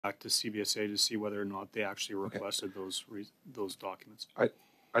back to CBSA to see whether or not they actually requested those documents.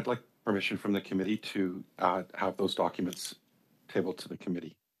 I'd like permission from the committee to have those documents tabled to the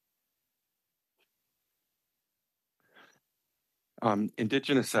committee.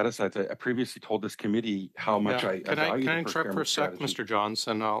 Indigenous set-asides, I previously told this committee how much I value. Can I interrupt for a sec, Mr.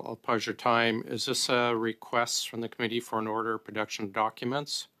 Johnson? I'll pause your time. Is this a request from the committee for an order of production of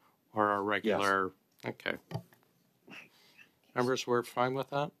documents or a regular? Yes. Okay. Members, we're fine with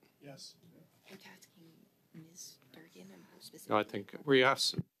that? Yes. Ms. Durgan and specifically? No, I think were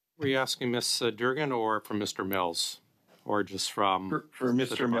you asking Ms. Durgan or from Mr. Mills? Or just from for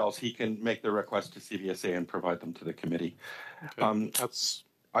Mr. Mills, he can make the request to CBSA and provide them to the committee. Okay. That's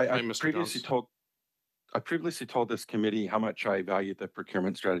I previously told this committee how much I value the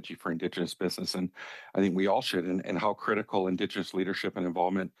procurement strategy for Indigenous business, and I think we all should, and how critical Indigenous leadership and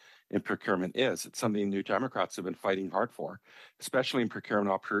involvement in procurement is. It's something New Democrats have been fighting hard for, especially in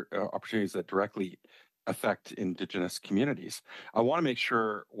procurement opportunities that directly affect Indigenous communities. I want to make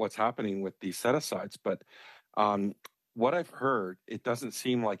sure what's happening with these set-asides, but what I've heard, it doesn't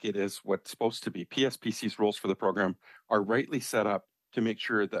seem like it is what's supposed to be. PSPC's rules for the program are rightly set up to make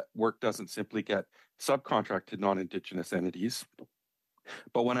sure that work doesn't simply get subcontracted to non-Indigenous entities.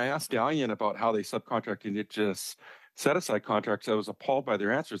 But when I asked Dalian about how they subcontract Indigenous set-aside contracts, I was appalled by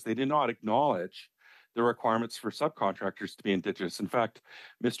their answers. They did not acknowledge the requirements for subcontractors to be Indigenous. In fact,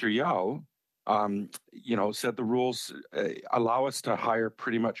 Mr. Yao, said the rules allow us to hire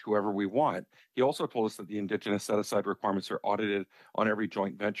pretty much whoever we want. He also told us that the Indigenous set-aside requirements are audited on every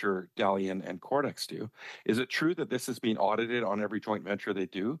joint venture Dalian and Cordex do. Is it true that this is being audited on every joint venture they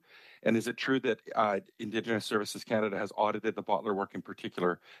do? And is it true that Indigenous Services Canada has audited the bottler work in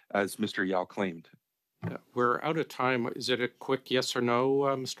particular, as Mr. Yao claimed? Yeah, we're out of time. Is it a quick yes or no,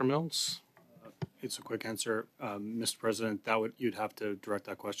 Mr. Mills? It's a quick answer, Mr. President. You'd have to direct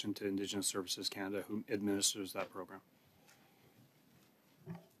that question to Indigenous Services Canada, who administers that program.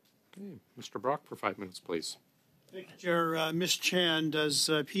 Okay, Mr. Brock, for 5 minutes, please. Thank you, Chair. Ms. Chan, does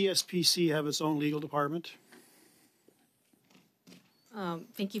PSPC have its own legal department?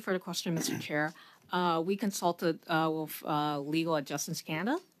 Thank you for the question, Mr. Chair. We consulted with Legal at Justice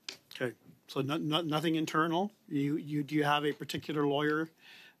Canada. Okay, so nothing internal. Do you have a particular lawyer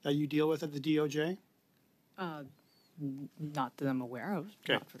that you deal with at the DOJ? Not that I'm aware of.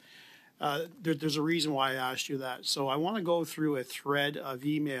 Okay. There's a reason why I asked you that. So I want to go through a thread of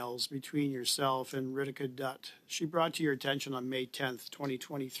emails between yourself and Ritika Dutt. She brought to your attention on May 10th,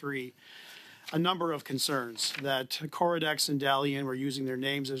 2023, a number of concerns that Coridex and Dalian were using their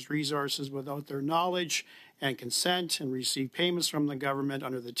names as resources without their knowledge and consent and received payments from the government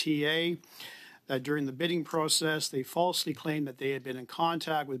under the TA. That during the bidding process, they falsely claimed that they had been in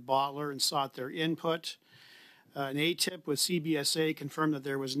contact with Bottler and sought their input. An ATIP with CBSA confirmed that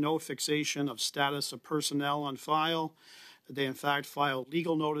there was no fixation of status of personnel on file, that they in fact filed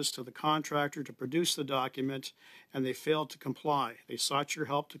legal notice to the contractor to produce the document, and they failed to comply. They sought your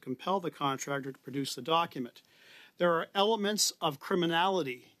help to compel the contractor to produce the document. There are elements of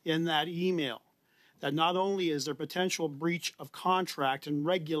criminality in that email. That not only is there potential breach of contract and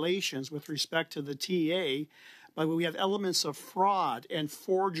regulations with respect to the TA, but we have elements of fraud and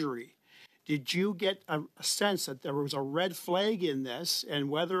forgery. Did you get a sense that there was a red flag in this,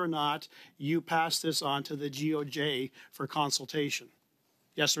 and whether or not you passed this on to the GOJ for consultation?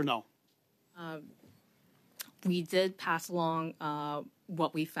 Yes or no? We did pass along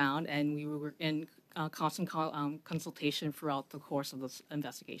what we found, and we were in constant consultation throughout the course of this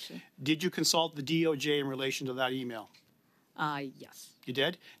investigation. Did you consult the DOJ in relation to that email? Yes. You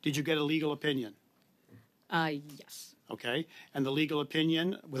did? Did you get a legal opinion? Yes. Okay. And the legal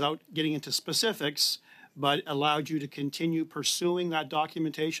opinion, without getting into specifics, but allowed you to continue pursuing that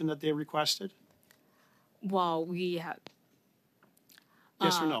documentation that they requested? Well, we had...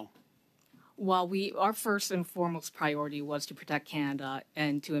 Yes or no? Well, our first and foremost priority was to protect Canada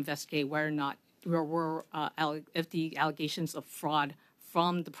and to investigate whether or not if the allegations of fraud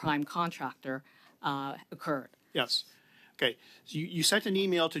from the prime contractor occurred. Yes. Okay. So you sent an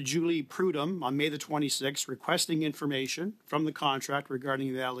email to Julie Prudhomme on May the 26th requesting information from the contract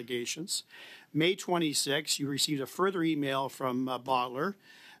regarding the allegations. May 26th, you received a further email from Bottler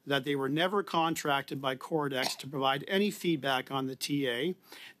that they were never contracted by Cordex to provide any feedback on the TA,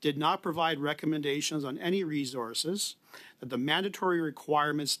 did not provide recommendations on any resources, that the mandatory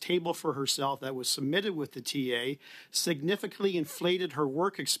requirements table for herself that was submitted with the TA significantly inflated her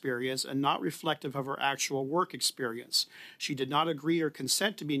work experience and not reflective of her actual work experience. She did not agree or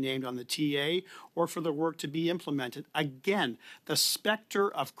consent to be named on the TA or for the work to be implemented. Again, the specter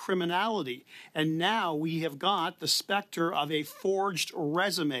of criminality. And now we have got the specter of a forged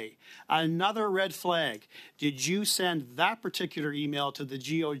resume resume. Another red flag. Did you send that particular email to the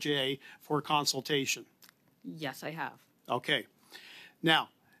GOJ for consultation? Yes, I have. Okay. Now,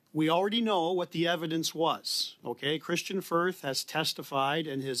 we already know what the evidence was. Okay, Christian Firth has testified,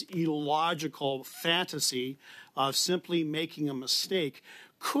 and his illogical fantasy of simply making a mistake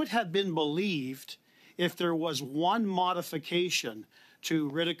could have been believed if there was one modification to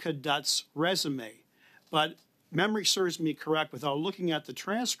Ritika Dutt's resume. But memory serves me correct, without looking at the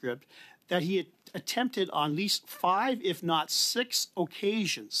transcript, that he had attempted on at least 5, if not 6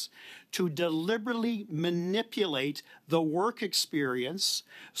 occasions to deliberately manipulate the work experience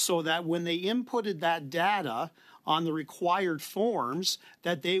so that when they inputted that data on the required forms,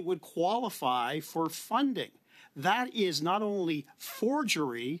 that they would qualify for funding. That is not only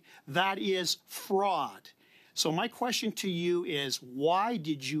forgery, that is fraud. So my question to you is, why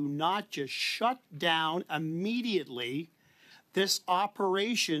did you not just shut down immediately this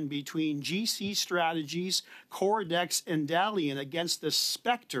operation between GC Strategies, Coredex, and Dalian against the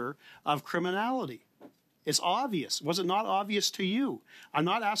specter of criminality? It's obvious. Was it not obvious to you? I'm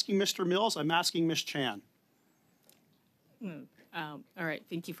not asking Mr. Mills, I'm asking Ms. Chan. All right,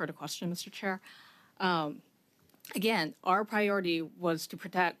 thank you for the question, Mr. Chair. Again, our priority was to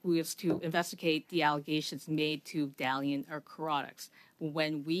investigate the allegations made to Dalian or Coredex.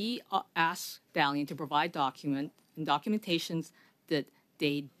 When we asked Dalian to provide documentations that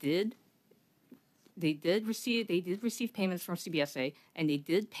they did receive payments from CBSA, and they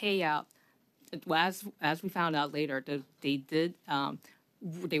did pay out, as we found out later, that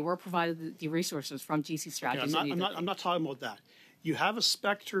they were provided the resources from GC Strategies. I'm not talking about that. You have a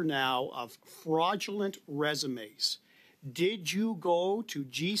specter now of fraudulent resumes. Did you go to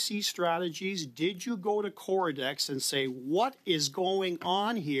GC Strategies? Did you go to Coredex and say, what is going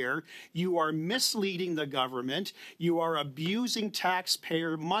on here? You are misleading the government. You are abusing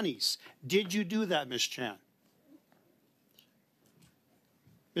taxpayer monies. Did you do that, Ms. Chan?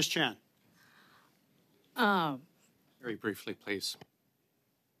 Ms. Chan. Very briefly, please.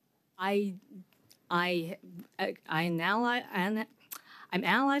 I'm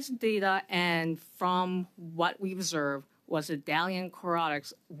analyzing data, and from what we observed was that Dalian and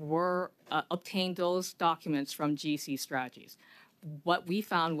Coredex obtained those documents from GC Strategies. What we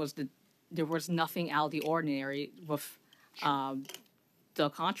found was that there was nothing out of the ordinary with the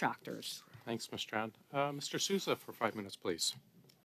contractors. Thanks, Ms. Strand. Mr. Sousa for 5 minutes, please.